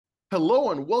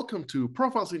Hello and welcome to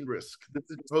Profiles in Risk. This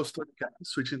is your host,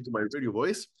 switching to my radio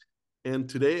voice. And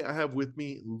today I have with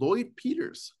me Lloyd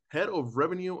Peters, Head of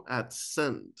Revenue at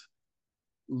Send.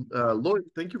 Lloyd,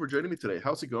 thank you for joining me today.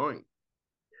 How's it going?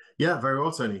 Yeah, very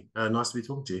well, Tony. Nice to be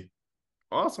talking to you.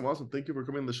 Awesome. Thank you for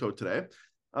coming on the show today.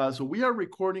 So we are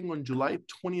recording on July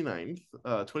 29th,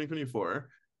 2024.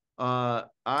 I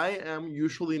am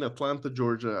usually in Atlanta,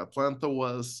 Georgia. Atlanta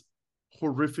was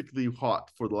horrifically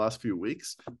hot for the last few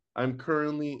weeks. I'm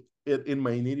currently in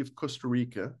my native Costa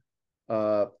Rica,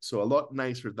 so a lot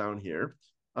nicer down here.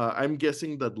 I'm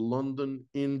guessing that London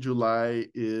in July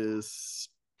is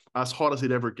as hot as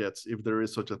it ever gets, if there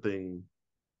is such a thing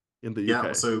in the Yeah,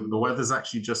 UK. so the weather's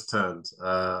actually just turned.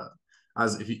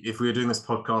 As if we were doing this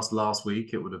podcast last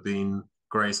week, it would have been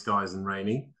grey skies and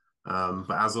rainy.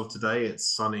 But as of today,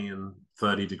 it's sunny and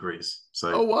 30 degrees. Oh So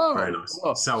very wow! nice.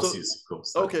 Wow. So Celsius, of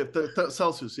course, though. okay,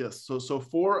 Celsius, yes. So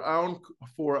for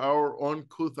our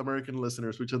uncouth American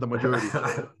listeners, which are the majority,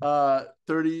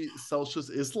 30 Celsius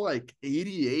is like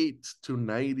 88 to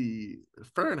 90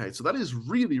 Fahrenheit. So that is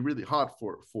really, really hot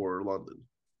for London.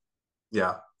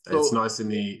 Yeah, So it's nice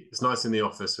in the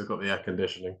office. We've got the air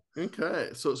conditioning. okay,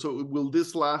 so will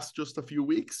this last just a few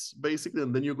weeks, basically,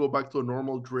 and then you go back to a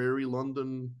normal dreary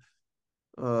London?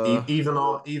 Even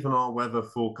our weather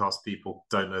forecast people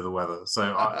don't know the weather,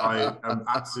 so I am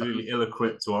absolutely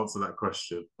ill-equipped to answer that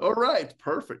question. All right,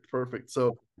 perfect.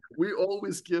 So we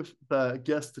always give the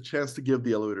guest a chance to give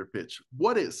the elevator pitch.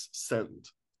 What is Send?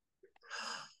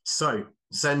 So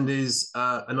Send is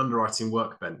an underwriting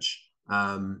workbench,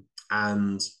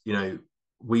 and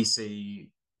we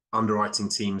see underwriting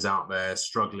teams out there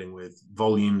struggling with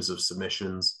volumes of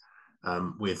submissions,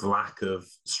 with lack of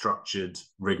structured,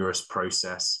 rigorous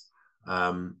process,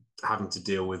 having to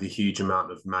deal with a huge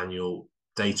amount of manual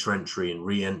data entry and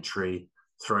re-entry,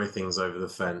 throw things over the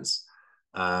fence,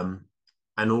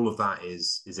 and all of that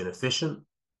is inefficient.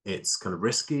 It's kind of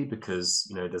risky because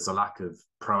there's a lack of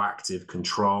proactive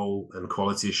control and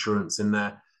quality assurance in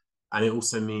there, and it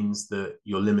also means that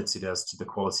you're limited as to the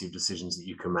quality of decisions that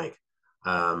you can make,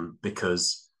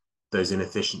 because those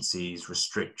inefficiencies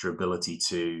restrict your ability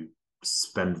to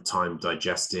spend the time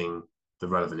digesting the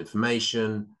relevant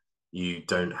information. You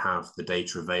don't have the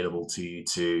data available to you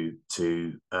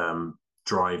to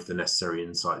drive the necessary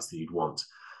insights that you'd want.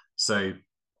 So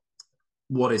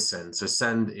what is Send? So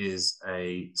Send is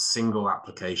a single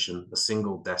application, a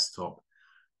single desktop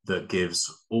that gives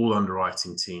all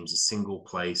underwriting teams a single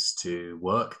place to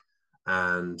work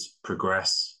and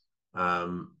progress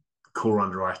core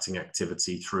underwriting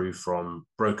activity through from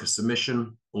broker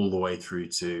submission all the way through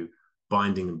to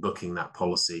binding and booking that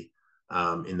policy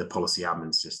in the policy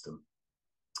admin system.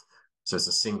 So it's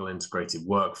a single integrated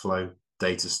workflow,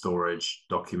 data storage,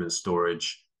 document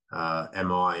storage,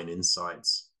 MI and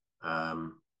insights,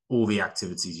 all the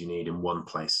activities you need in one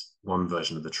place, one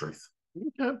version of the truth.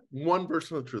 Okay, one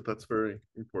version of the truth. That's very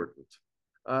important.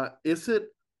 Is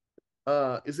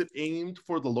it aimed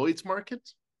for the Lloyd's market,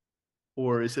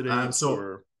 or is it aimed So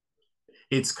for?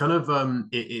 it's kind of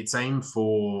it's aimed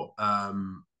for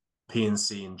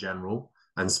P&C in general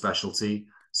and specialty.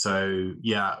 So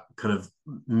yeah, kind of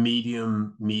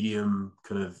medium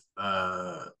kind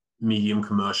of medium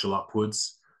commercial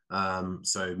upwards.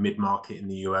 So mid market in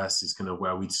the US is kind of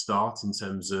where we'd start in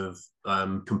terms of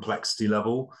complexity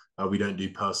level. We don't do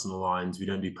personal lines, we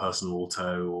don't do personal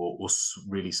auto or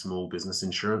really small business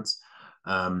insurance.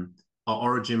 Our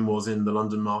origin was in the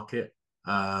London market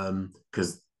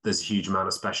because there's a huge amount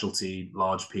of specialty,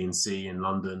 large P&C in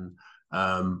London,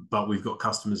 but we've got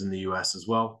customers in the US as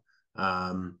well.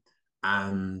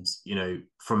 And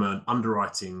from an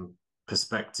underwriting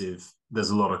perspective,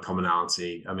 there's a lot of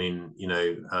commonality. I mean,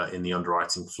 in the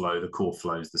underwriting flow, the core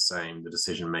flow is the same, the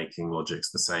decision-making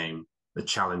logic's the same, the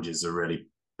challenges are really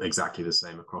exactly the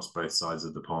same across both sides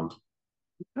of the pond.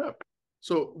 Yeah.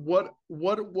 So what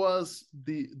was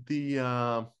the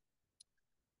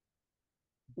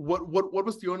what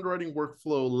was the underwriting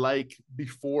workflow like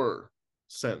before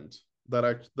Send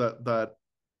that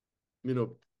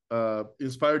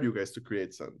inspired you guys to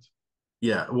create Send?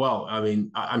 Yeah, well, I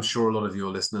mean, I'm sure a lot of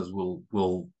your listeners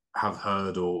will have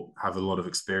heard or have a lot of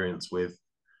experience with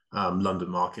London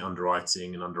market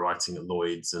underwriting and underwriting at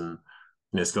Lloyd's, and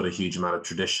it's got a huge amount of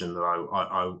tradition that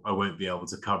I won't be able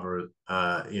to cover,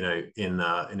 in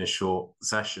a short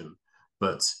session.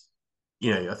 But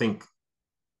I think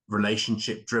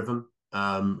relationship driven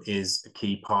is a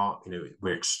key part.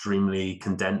 We're extremely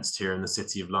condensed here in the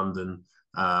city of London.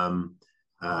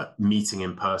 Meeting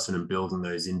in person and building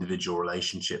those individual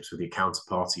relationships with your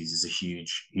counterparties is a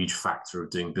huge factor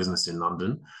of doing business in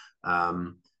London.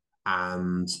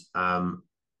 And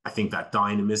I think that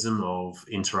dynamism of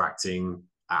interacting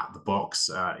at the box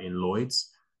in Lloyd's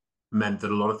meant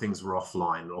that a lot of things were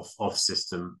offline, off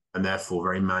system, and therefore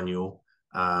very manual.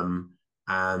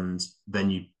 And then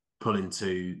you pull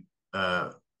into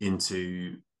the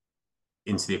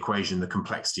equation the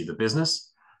complexity of the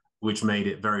business, which made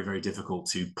it very, very difficult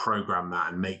to program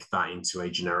that and make that into a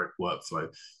generic workflow.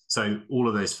 So all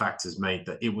of those factors made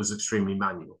that it was extremely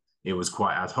manual. It was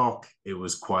quite ad hoc. It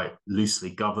was quite loosely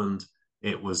governed.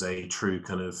 It was a true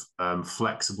kind of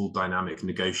flexible, dynamic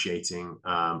negotiating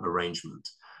arrangement.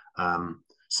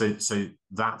 So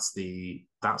that's the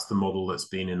model that's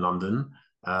been in London.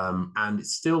 And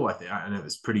it's still, I know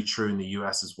it's pretty true in the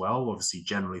US as well. Obviously,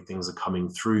 generally things are coming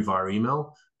through via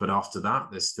email, but after that,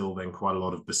 there's still then quite a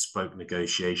lot of bespoke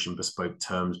negotiation, bespoke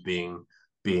terms being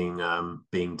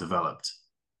developed.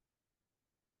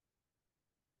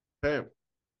 Okay.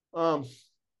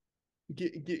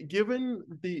 Given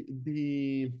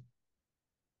the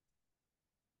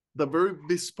very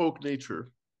bespoke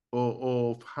nature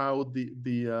of how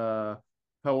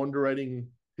how underwriting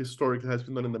historically has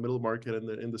been done in the middle market and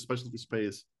in the specialty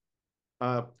space,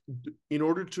 in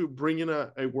order to bring in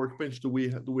a workbench, do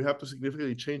we have to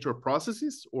significantly change our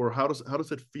processes, or how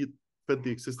does it fit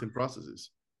the existing processes?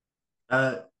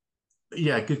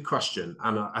 Yeah, good question,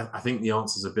 and I think the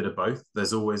answer is a bit of both.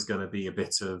 There's always going to be a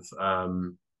bit of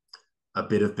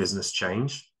business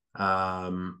change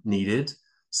needed.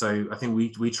 So I think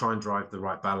we try and drive the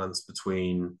right balance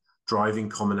between driving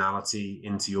commonality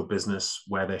into your business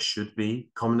where there should be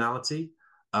commonality,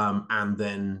 and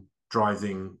then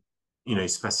driving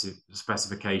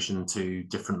specification to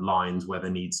different lines where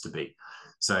there needs to be.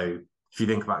 So if you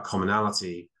think about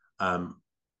commonality,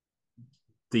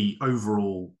 the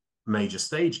overall major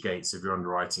stage gates of your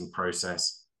underwriting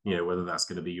process, whether that's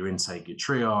going to be your intake, your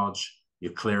triage,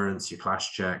 your clearance, your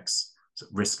clash checks,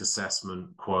 risk assessment,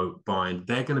 quote, bind,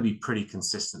 they're going to be pretty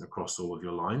consistent across all of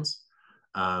your lines.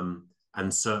 And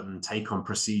certain take-on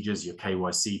procedures, your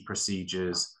KYC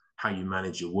procedures, how you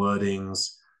manage your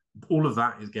wordings, all of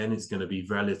that, again, is going to be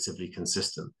relatively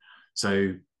consistent.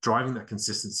 So driving that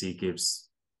consistency gives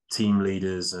team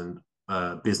leaders and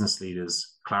business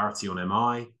leaders clarity on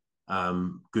MI,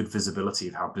 good visibility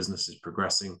of how business is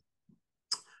progressing,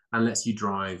 and lets you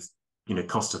drive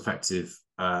cost-effective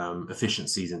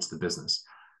efficiencies into the business.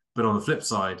 But on the flip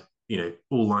side,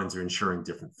 all lines are ensuring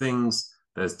different things.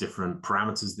 There's different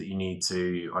parameters that you need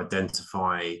to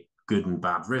identify good and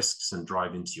bad risks and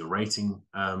drive into your rating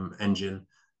engine.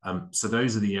 So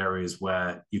those are the areas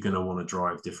where you're going to want to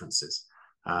drive differences.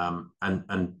 And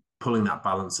pulling that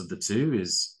balance of the two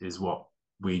is what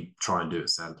we try and do at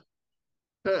Send.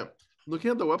 Yeah.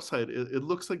 Looking at the website, it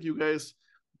looks like you guys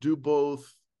do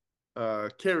both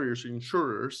carriers,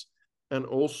 insurers, and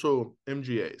also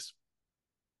MGAs.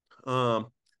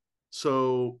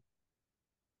 So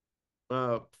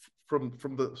from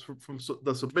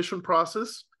the submission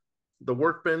process, the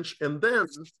workbench, and then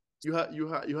you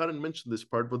hadn't mentioned this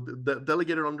part, but the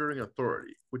delegated underwriting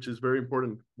authority, which is very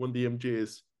important when the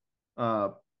MGAs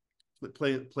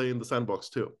play in the sandbox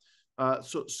too.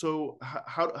 So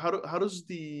how does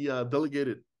the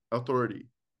delegated authority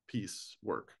piece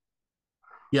work?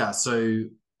 Yeah, so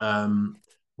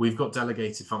we've got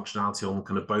delegated functionality on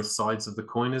kind of both sides of the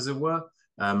coin, as it were.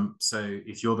 So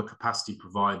if you're the capacity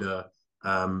provider,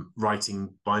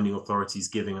 writing binding authorities,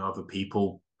 giving other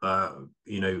people,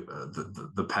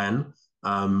 the pen,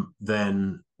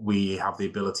 then we have the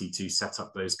ability to set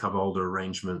up those cover holder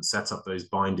arrangements, set up those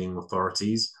binding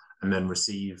authorities, and then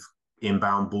receive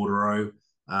inbound bordereau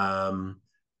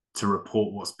to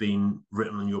report what's been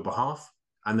written on your behalf.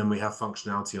 And then we have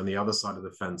functionality on the other side of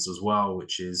the fence as well,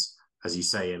 which is, as you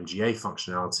say, MGA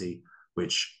functionality,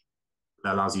 which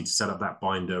allows you to set up that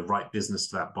binder, write business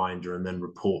to that binder, and then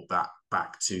report that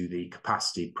back to the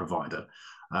capacity provider.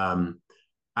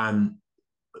 And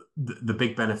the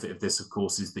big benefit of this, of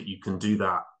course, is that you can do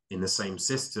that in the same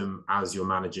system as you're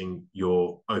managing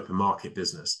your open market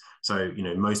business. So,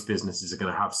 most businesses are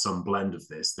going to have some blend of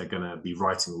this. They're going to be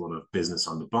writing a lot of business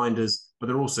under binders, but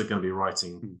they're also going to be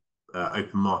writing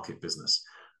open market business.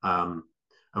 And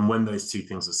when those two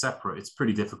things are separate, it's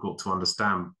pretty difficult to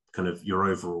understand kind of your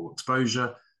overall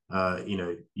exposure.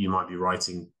 You might be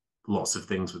writing lots of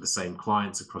things with the same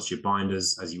clients across your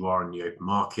binders as you are in the open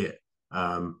market,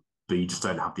 but you just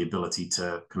don't have the ability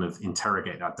to kind of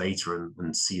interrogate that data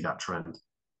and see that trend.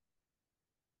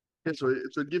 Yeah, so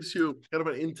it gives you kind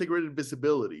of an integrated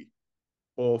visibility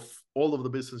of all of the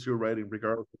business you're writing,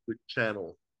 regardless of which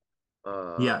channel.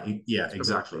 Yeah,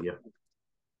 exactly. Yeah.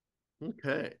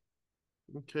 Okay.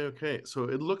 So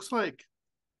it looks like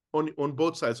on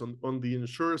both sides, on the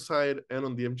insurer side and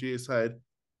on the MGA side,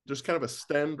 there's kind of a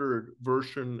standard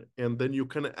version, and then you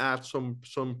can add some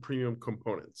premium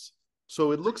components.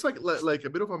 So it looks like a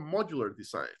bit of a modular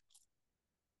design.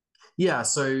 Yeah,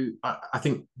 so I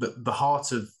think the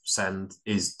heart of Send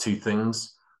is two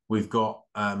things. We've got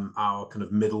our kind of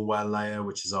middleware layer,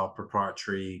 which is our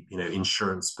proprietary,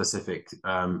 insurance specific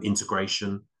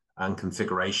integration and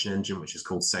configuration engine, which is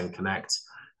called Send Connect.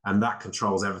 And that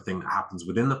controls everything that happens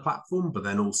within the platform, but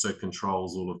then also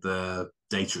controls all of the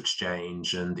data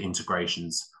exchange and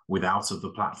integrations without of the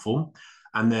platform.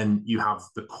 And then you have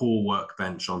the core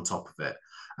workbench on top of it.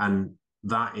 And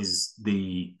that is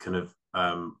the kind of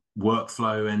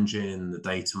workflow engine, the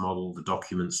data model, the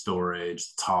document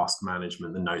storage, the task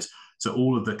management, the notes. So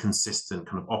all of the consistent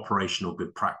kind of operational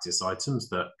good practice items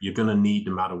that you're going to need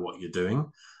no matter what you're doing.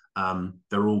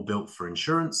 They're all built for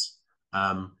insurance.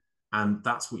 And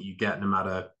that's what you get no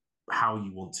matter how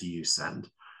you want to use Send.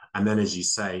 And then, as you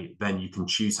say, then you can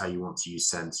choose how you want to use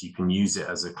Send. So you can use it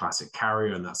as a classic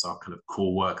carrier, and that's our kind of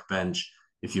core workbench.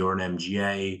 If you're an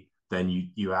MGA, then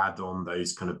you add on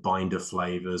those kind of binder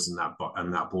flavors and that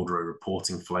bordereau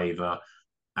reporting flavor,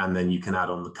 and then you can add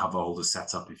on the cover holder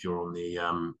setup if you're on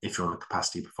the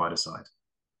capacity provider side.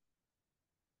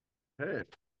 Hey,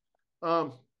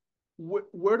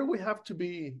 where do we have to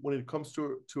be when it comes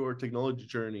to our technology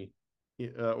journey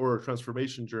or our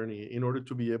transformation journey in order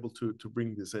to be able to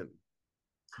bring this in?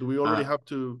 Do we already have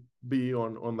to be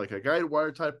on like a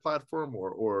Guidewire type platform,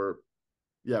 or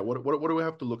yeah, what do we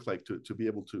have to look like to be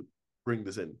able to bring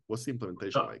this in? What's the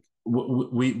implementation like?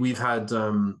 We've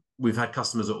had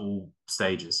customers at all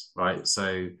stages, right?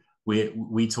 So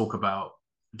we talk about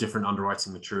different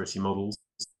underwriting maturity models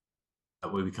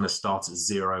where we kind of start at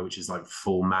 0, which is like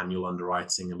full manual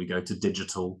underwriting, and we go to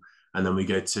digital, and then we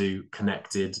go to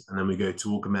connected, and then we go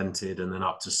to augmented, and then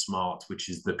up to smart, which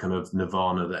is the kind of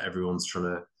nirvana that everyone's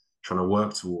trying to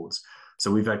work towards.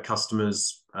 So we've had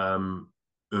customers who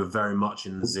are very much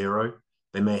in the 0.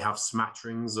 They may have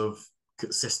smatterings of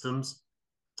systems,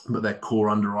 but their core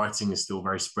underwriting is still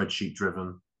very spreadsheet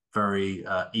driven, very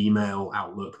email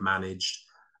Outlook managed.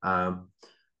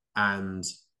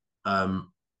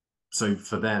 So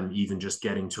for them, even just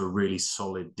getting to a really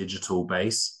solid digital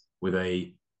base with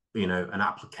an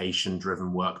application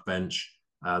driven workbench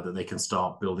that they can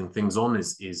start building things on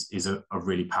is a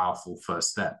really powerful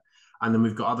first step. And then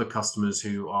we've got other customers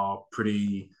who are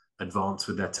pretty advanced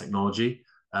with their technology.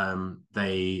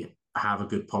 They have a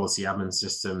good policy admin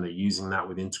system. They're using that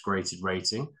with integrated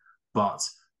rating, but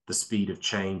the speed of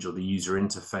change or the user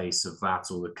interface of that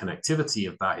or the connectivity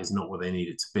of that is not where they need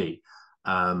it to be.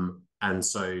 And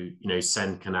so,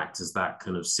 Send can act as that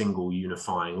kind of single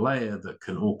unifying layer that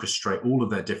can orchestrate all of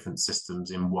their different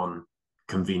systems in one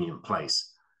convenient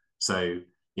place. So,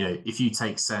 if you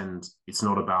take Send, it's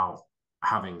not about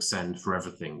having Send for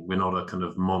everything. We're not a kind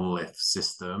of monolith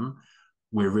system.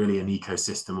 We're really an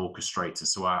ecosystem orchestrator.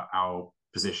 So our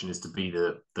position is to be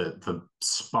the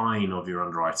spine of your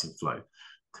underwriting flow.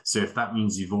 So if that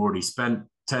means you've already spent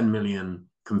 10 million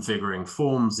configuring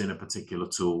forms in a particular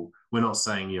tool, we're not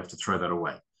saying you have to throw that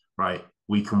away, right?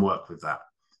 We can work with that.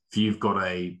 If you've got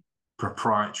a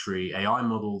proprietary AI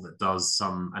model that does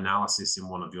some analysis in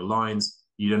one of your lines,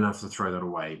 you don't have to throw that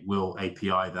away. We'll API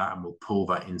that and we'll pull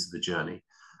that into the journey.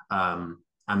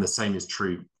 And the same is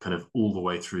true kind of all the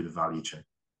way through the value chain.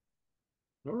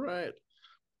 All right.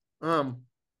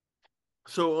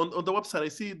 So on the website, I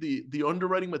see the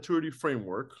underwriting maturity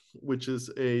framework, which is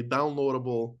a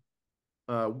downloadable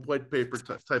white paper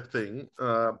type thing.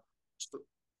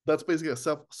 That's basically a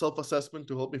self-assessment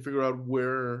to help me figure out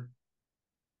where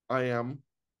I am.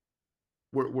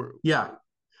 Yeah,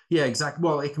 exactly.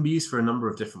 Well, it can be used for a number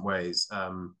of different ways.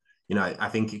 I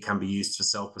think it can be used to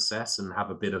self-assess and have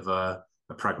a bit of a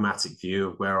pragmatic view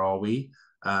of where are we.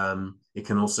 It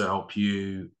can also help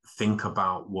you think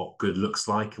about what good looks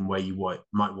like and where you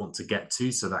might want to get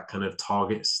to. So that kind of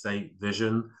target state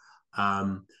vision.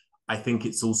 I think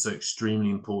it's also extremely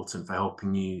important for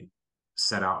helping you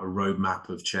set out a roadmap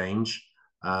of change.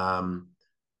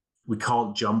 We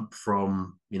can't jump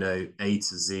from, A to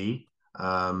Z.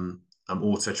 I'm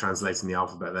auto translating the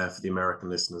alphabet there for the American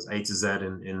listeners, A to Z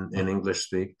in English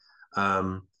speak.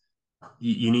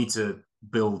 You need to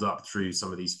build up through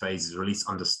some of these phases, or at least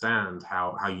understand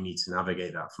how you need to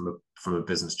navigate that from a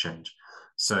business change.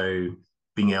 So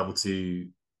being able to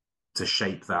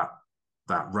shape that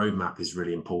roadmap is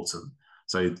really important.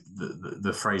 So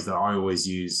the phrase that I always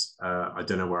use, I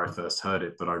don't know where I first heard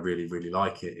it, but I really, really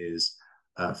like it, is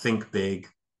think big,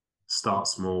 start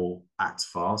small, act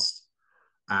fast.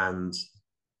 And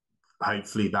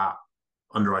hopefully that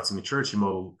underwriting maturity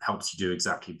model helps you do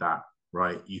exactly that.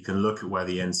 right? You can look at where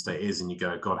the end state is and you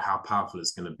go, God, how powerful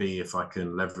it's going to be if I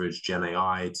can leverage Gen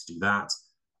AI to do that.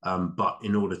 But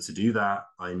in order to do that,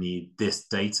 I need this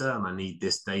data, and I need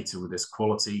this data with this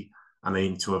quality, and I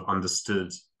need to have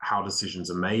understood how decisions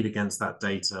are made against that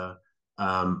data.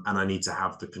 And I need to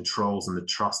have the controls and the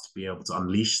trust to be able to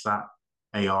unleash that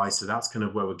AI. So that's kind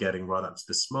of where we're getting right up to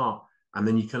the smart. And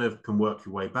then you kind of can work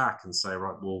your way back and say,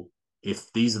 right, well,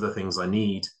 if these are the things I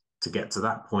need to get to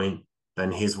that point,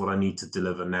 then here's what I need to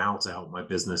deliver now to help my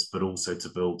business, but also to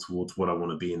build towards what I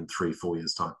want to be in 3-4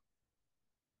 years' time.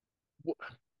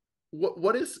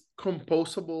 What is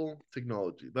composable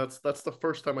technology? That's the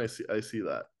first time I see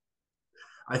that.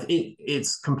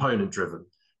 It's component driven,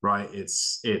 right?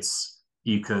 It's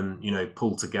you can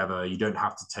pull together. You don't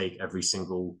have to take every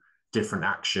single different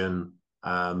action.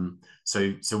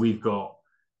 So we've got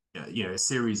a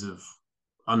series of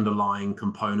underlying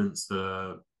components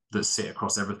that sit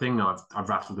across everything. I've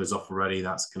rattled those off already.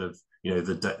 That's kind of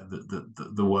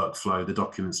the workflow, the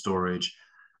document storage,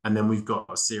 and then we've got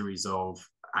a series of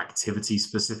activity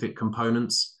specific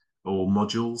components or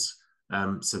modules.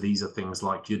 So these are things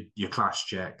like your clash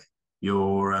check,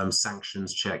 your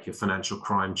sanctions check, your financial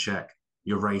crime check,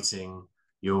 your rating,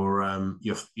 your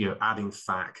adding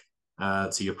FAC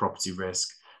to your property risk.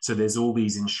 So there's all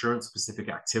these insurance specific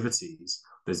activities.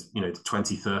 There's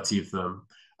 20, 30 of them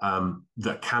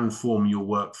that can form your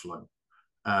workflow.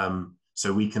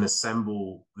 So we can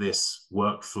assemble this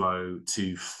workflow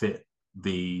to fit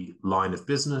the line of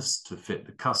business, to fit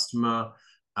the customer,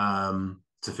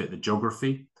 to fit the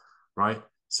geography, right?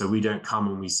 So we don't come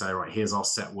and we say, right, here's our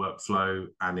set workflow,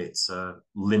 and it's a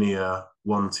linear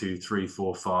 1, 2, 3,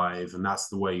 4, 5, and that's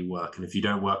the way you work. And if you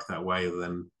don't work that way,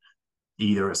 then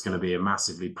either it's going to be a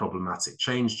massively problematic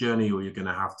change journey, or you're going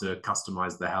to have to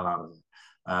customize the hell out of it.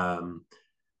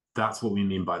 That's what we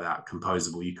mean by that,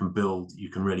 composable. You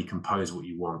can really compose what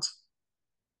you want.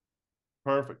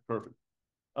 Perfect.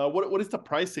 What is the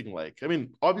pricing like? I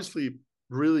mean, obviously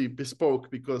really bespoke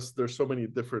because there's so many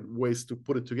different ways to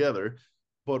put it together,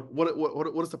 but what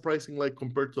is the pricing like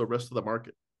compared to the rest of the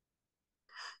market?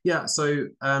 Yeah, so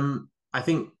I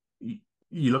think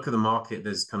you look at the market,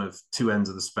 there's kind of two ends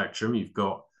of the spectrum. You've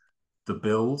got the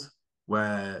build,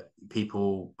 where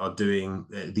people are doing,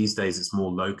 these days it's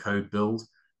more low code build,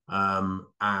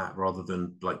 rather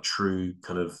than like true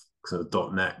kind of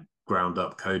 .NET ground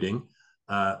up coding.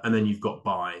 And then you've got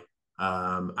buy.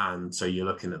 And so you're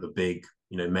looking at the big,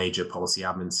 major policy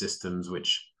admin systems,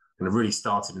 which kind of really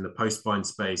started in the post-bind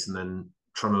space and then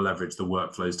trying to leverage the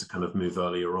workflows to kind of move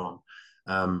earlier on.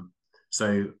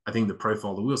 So I think the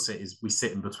profile that we'll sit is we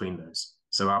sit in between those.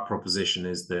 So our proposition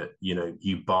is that,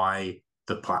 you buy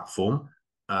the platform,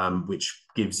 which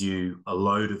gives you a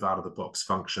load of out-of-the-box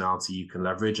functionality you can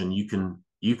leverage, and you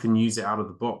can use it out of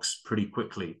the box pretty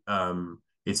quickly.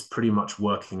 It's pretty much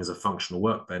working as a functional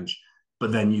workbench,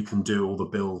 but then you can do all the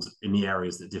build in the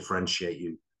areas that differentiate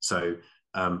you. So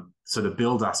the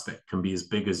build aspect can be as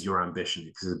big as your ambition,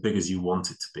 because as big as you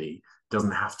want it to be. It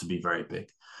doesn't have to be very big.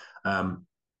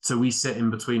 So we sit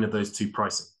in between of those two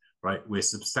pricing, right? We're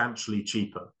substantially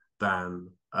cheaper than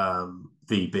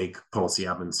the big policy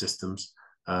admin systems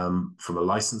from a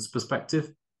license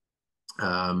perspective,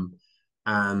 and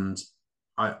then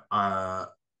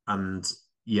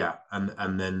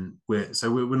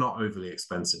we're not overly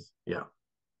expensive. Yeah.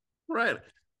 Right.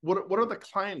 What are the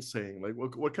clients saying? Like,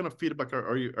 what kind of feedback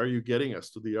are you getting as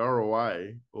to the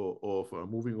ROI of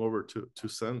moving over to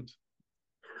Send?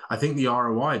 I think the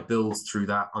ROI builds through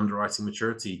that underwriting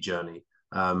maturity journey.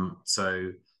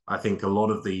 So I think a lot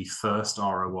of the first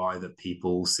ROI that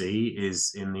people see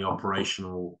is in the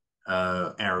operational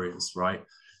areas, right?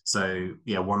 So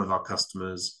yeah, one of our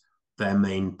customers, their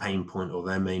main pain point or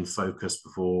their main focus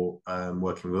before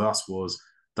working with us was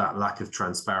that lack of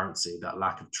transparency, that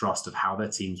lack of trust of how their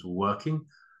teams were working,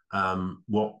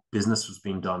 what business was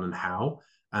being done and how.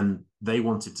 And they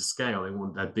wanted to scale.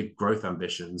 They had big growth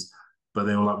ambitions, but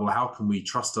they were like, well, how can we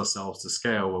trust ourselves to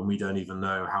scale when we don't even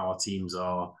know how our teams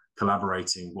are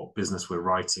collaborating, what business we're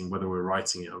writing, whether we're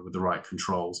writing it with the right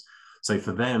controls. So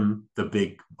for them, the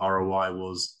big ROI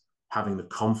was having the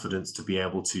confidence to be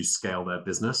able to scale their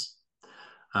business.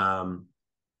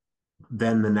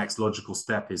 Then the next logical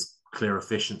step is clear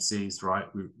efficiencies, right?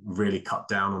 We really cut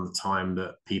down on the time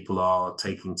that people are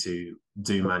taking to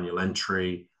do manual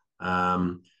entry.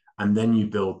 And then you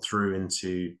build through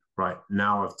into, right,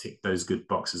 now I've ticked those good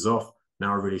boxes off.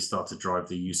 Now I really start to drive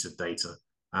the use of data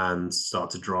and start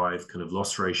to drive kind of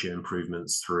loss ratio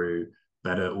improvements through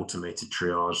better automated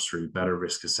triage, through better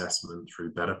risk assessment,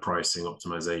 through better pricing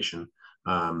optimization.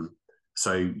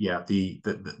 So yeah,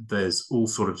 there's all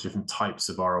sort of different types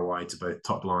of ROI to both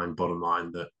top line, bottom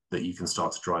line that you can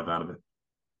start to drive out of it.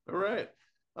 All right.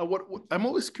 What I'm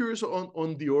always curious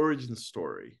on the origin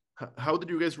story. How did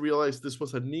you guys realize this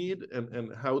was a need,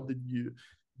 and how did you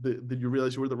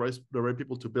realize you were the right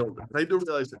people to build it? I do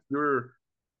realize that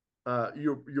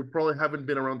you probably haven't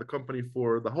been around the company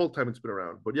for the whole time it's been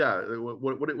around, but yeah,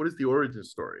 what is the origin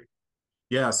story?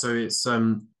 Yeah, so it's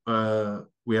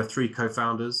we have three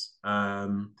co-founders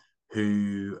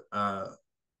who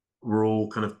were all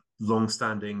kind of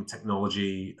long-standing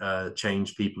technology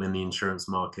change people in the insurance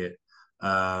market,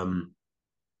 and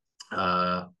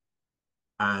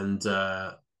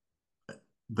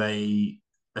they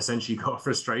essentially got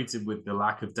frustrated with the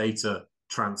lack of data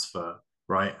transfer,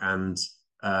 right, and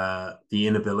the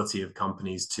inability of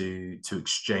companies to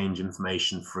exchange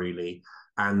information freely.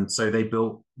 And so they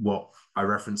built what I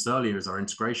referenced earlier as our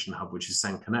integration hub, which is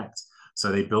Send Connect. So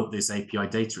they built this API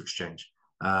data exchange.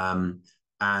 And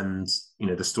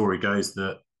the story goes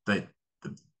that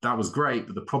that was great,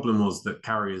 but the problem was that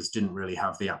carriers didn't really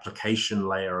have the application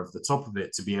layer of the top of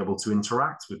it to be able to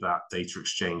interact with that data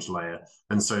exchange layer.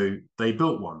 And so they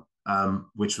built one,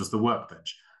 which was the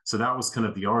workbench. So that was kind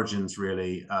of the origins,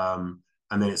 really.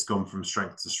 And then it's gone from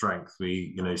strength to strength.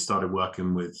 We, started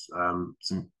working with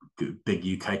some big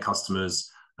UK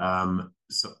customers,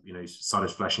 started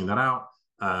fleshing that out.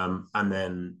 And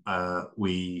then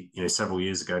we, several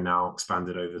years ago now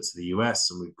expanded over to the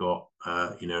US, and we've got,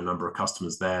 a number of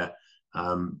customers there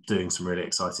doing some really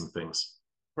exciting things.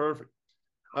 Perfect.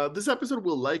 This episode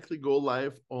will likely go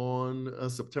live on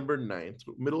September 9th,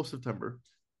 middle of September.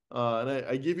 And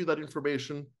I give you that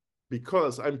information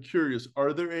because I'm curious,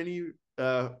 are there any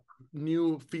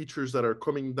new features that are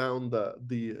coming down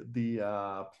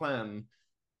the plan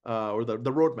or the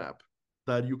roadmap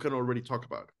that you can already talk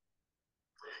about?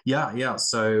 Yeah.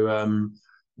 So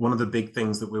one of the big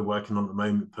things that we're working on at the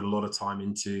moment, put a lot of time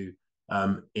into,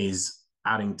 is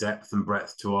adding depth and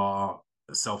breadth to our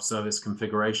self-service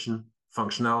configuration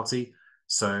functionality.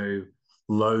 So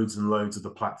loads and loads of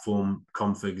the platform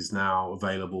config is now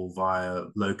available via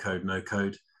low code, no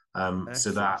code.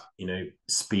 So that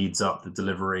speeds up the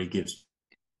delivery, gives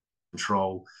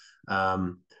control.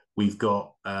 We've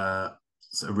got a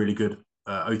really good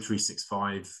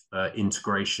O365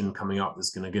 integration coming up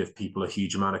that's going to give people a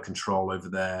huge amount of control over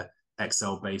their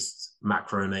Excel-based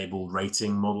macro-enabled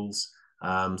rating models,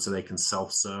 so they can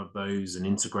self-serve those and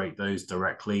integrate those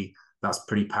directly. That's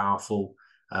pretty powerful.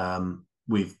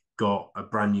 We've got a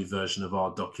brand new version of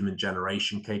our document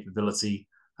generation capability,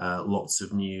 lots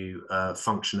of new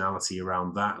functionality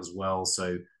around that as well.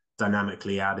 So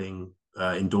dynamically adding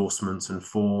endorsements and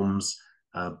forms,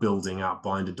 building out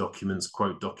binder documents,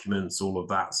 quote documents, all of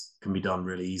that can be done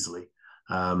really easily.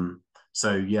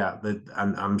 So yeah,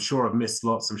 and I'm sure I've missed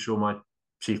lots. I'm sure my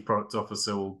chief product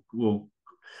officer will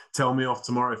tell me off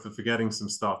tomorrow for forgetting some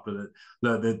stuff. But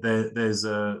look, there's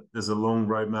a long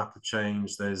roadmap of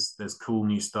change. There's cool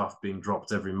new stuff being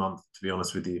dropped every month. To be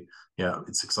honest with you, yeah,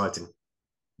 it's exciting.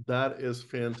 That is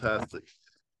fantastic.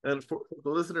 And for the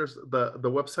listeners, the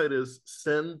website is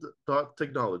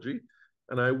send.technology,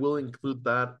 and I will include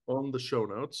that on the show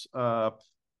notes.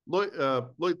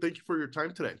 Lloyd, thank you for your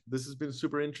time today. This has been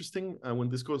super interesting. When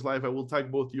this goes live, I will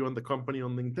tag both you and the company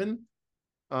on LinkedIn.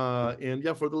 And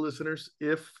yeah, for the listeners,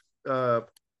 if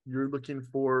you're looking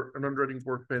for an underwriting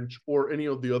workbench or any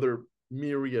of the other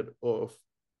myriad of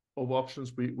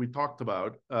options we talked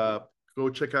about, go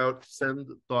check out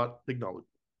send.technology.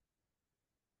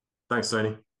 Thanks,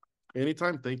 Tony.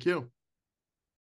 Anytime. Thank you.